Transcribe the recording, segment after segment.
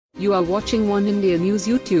You are watching Oneindia News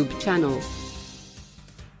YouTube channel.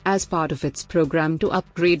 As part of its program to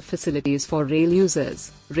upgrade facilities for rail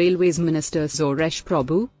users, Railways Minister Suresh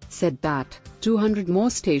Prabhu said that 200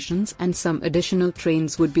 more stations and some additional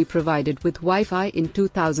trains would be provided with Wi-Fi in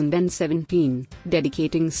 2017,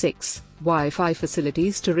 dedicating 6 Wi-Fi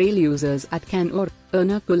facilities to rail users at Kannur,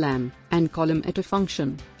 Ernakulam, and Kollam to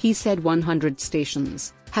function. He said 100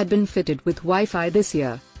 stations had been fitted with Wi-Fi this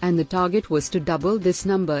year, and the target was to double this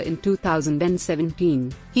number in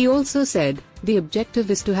 2017. He also said, the objective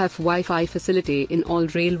is to have Wi-Fi facility in all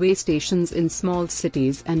railway stations in small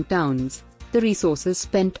cities and towns. The resources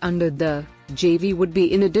spent under the JV would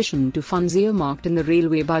be in addition to funds earmarked in the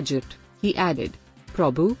railway budget, he added.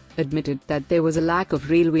 Prabhu admitted that there was a lack of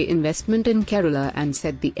railway investment in Kerala and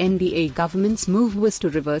said the NDA government's move was to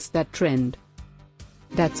reverse that trend.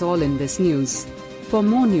 That's all in this news. For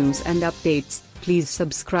more news and updates, please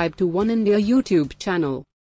subscribe to Oneindia YouTube channel.